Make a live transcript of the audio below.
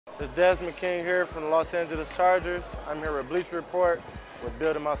It's Desmond King here from the Los Angeles Chargers. I'm here with Bleacher Report with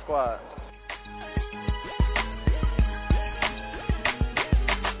Building My Squad.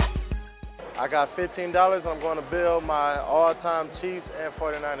 I got $15. I'm going to build my all-time Chiefs and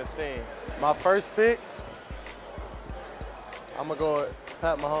 49ers team. My first pick, I'm going to go with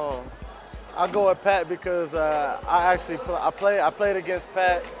Pat Mahomes. I go with Pat because I played against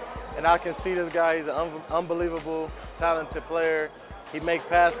Pat, and I can see this guy. He's an unbelievable, talented player. He makes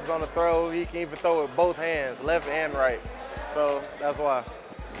passes on the throw. He can even throw with both hands, left and right. So that's why.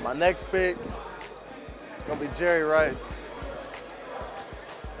 My next pick is going to be Jerry Rice.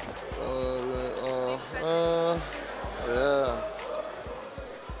 Yeah.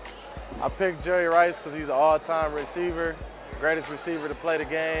 I picked Jerry Rice because he's an all-time receiver, greatest receiver to play the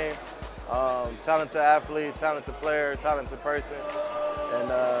game, talented athlete, talented player, talented person. And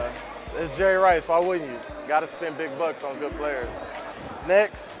it's Jerry Rice, why wouldn't you? Got to spend big bucks on good players.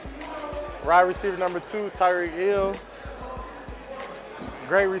 Next, wide receiver number 2, Tyreek Hill.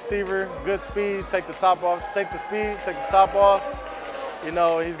 Great receiver, good speed, take the top off, take the speed, take the top off. You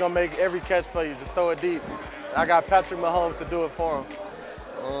know, he's gonna make every catch for you, just throw it deep. I got Patrick Mahomes to do it for him.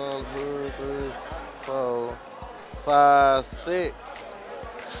 1, 2, 3, 4, 5, 6.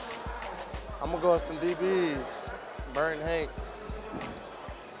 I'm gonna go with some DBs. Merton Hanks.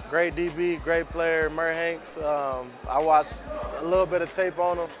 Great DB, great player, Merton Hanks. I watched a little bit of tape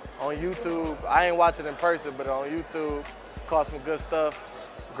on him on YouTube. I ain't watch it in person, but on YouTube, caught some good stuff.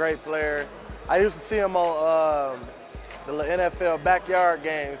 Great player. I used to see him on the NFL backyard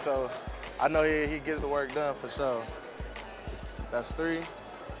game, so I know he gets the work done for sure. That's 3.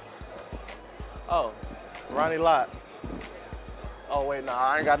 Oh, Ronnie Lott. Oh wait, no,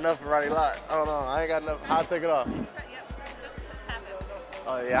 I ain't got enough for Ronnie Lott. Oh no, I ain't got enough. I'll take it off.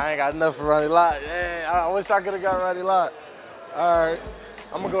 Oh yeah, I ain't got enough for Ronnie Lott. Yeah, I wish I could have got Ronnie Lott. All right,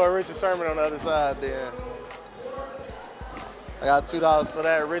 I'm gonna go with Richard Sherman on the other side then. I got $2 for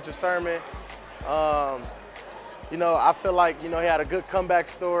that. Richard Sherman. You know, I feel like, you know, he had a good comeback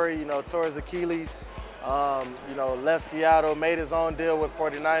story, you know, tore his Achilles, you know, left Seattle, made his own deal with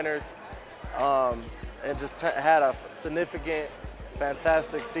 49ers, and just had a significant,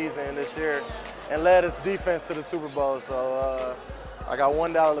 fantastic season this year and led his defense to the Super Bowl. So I got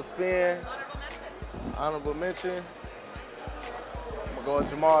 $1 to spend. Honorable mention. I'm gonna go with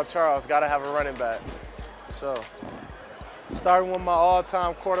Jamal Charles, gotta have a running back. So. Starting with my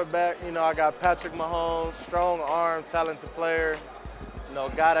all-time quarterback, you know, I got Patrick Mahomes, strong arm, talented player, you know,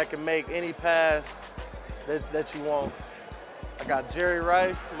 guy that can make any pass that you want. I got Jerry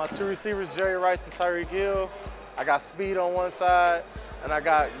Rice, my 2 receivers, Jerry Rice and Tyreek Hill. I got speed on one side, and I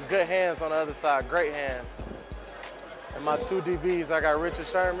got good hands on the other side, great hands. And my 2 DBs, I got Richard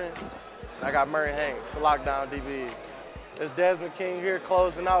Sherman, and I got Merton Hanks, lockdown DBs. It's Desmond King here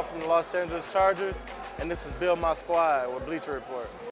closing out from the Los Angeles Chargers, and this is Build My Squad with Bleacher Report.